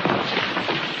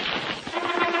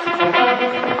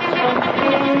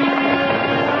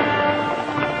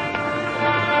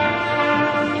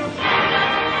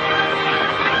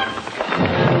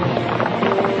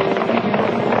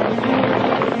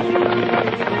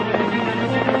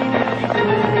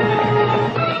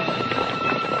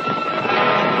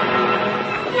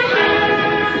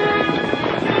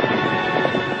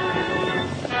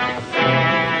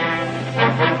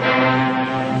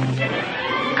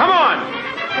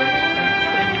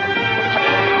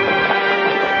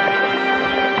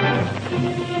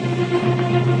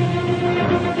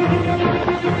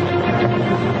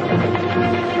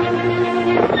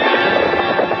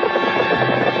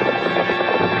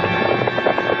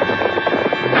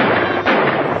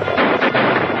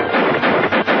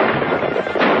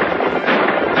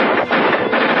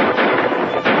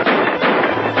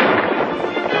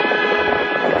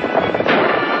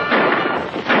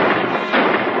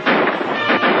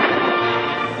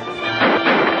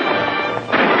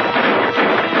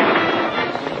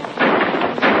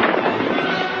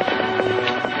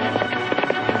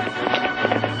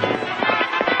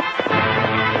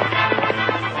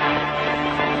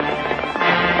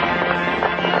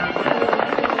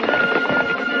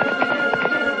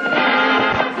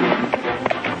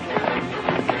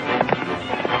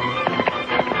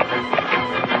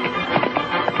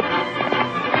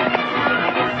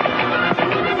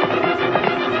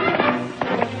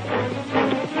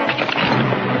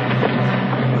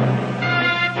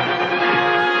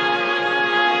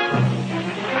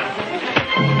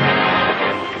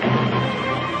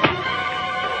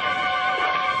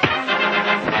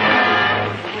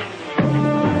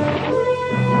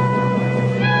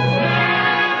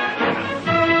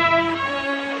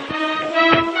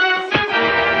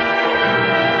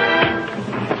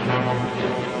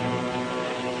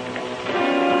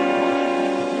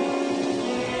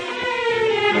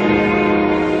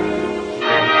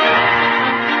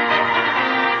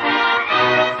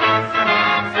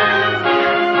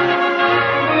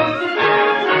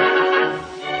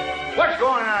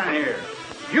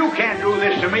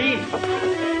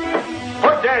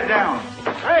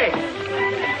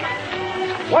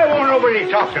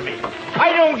 Talk to me.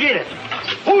 I don't get it.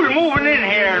 Who's moving in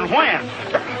here and when?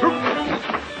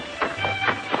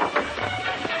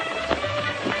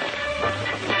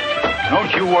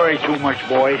 Don't you worry too much,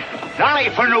 boy. Dolly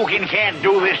Finucane can't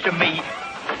do this to me.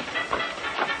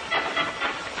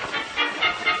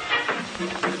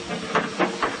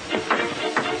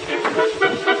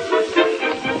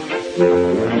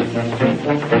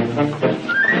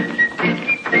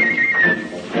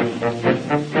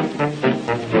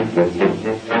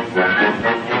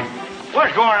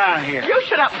 What's going on here? You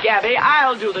shut up, Gabby.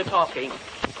 I'll do the talking.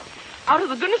 Out of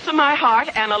the goodness of my heart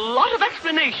and a lot of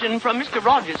explanation from Mr.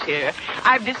 Rogers here,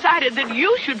 I've decided that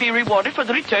you should be rewarded for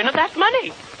the return of that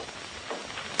money.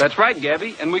 That's right,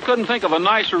 Gabby, and we couldn't think of a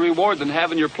nicer reward than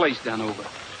having your place done over.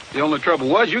 The only trouble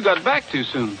was you got back too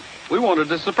soon. We wanted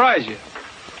to surprise you.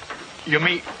 You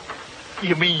mean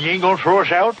you ain't gonna throw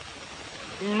us out?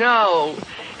 No.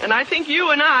 And I think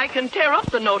you and I can tear up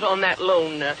the note on that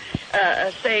loan.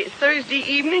 Say, Thursday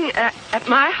evening at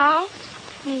my house?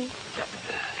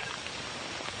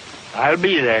 I'll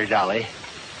be there, Dolly.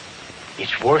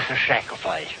 It's worth a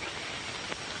sacrifice.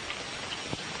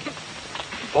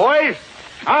 Boys,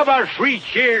 how about 3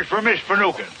 cheers for Miss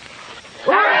Finucane?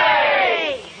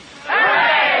 Hooray!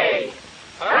 Hooray!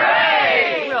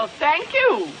 Hooray! Well, thank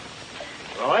you.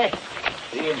 Roy,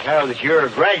 seeing how that you're a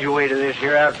graduate of this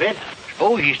here outfit,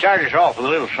 suppose you start us off with a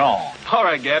little song. All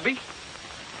right, Gabby.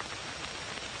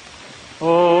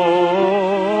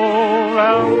 Oh,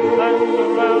 round and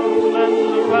around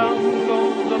and around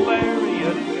goes the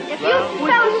chariot. If you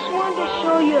fellas want to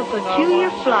show you a peculiar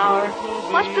flower,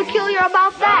 what's peculiar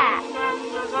about that?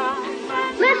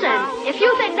 Listen, if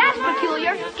you think that's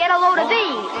peculiar, get a load of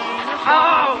these.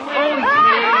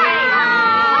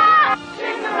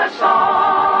 Sing the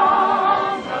song.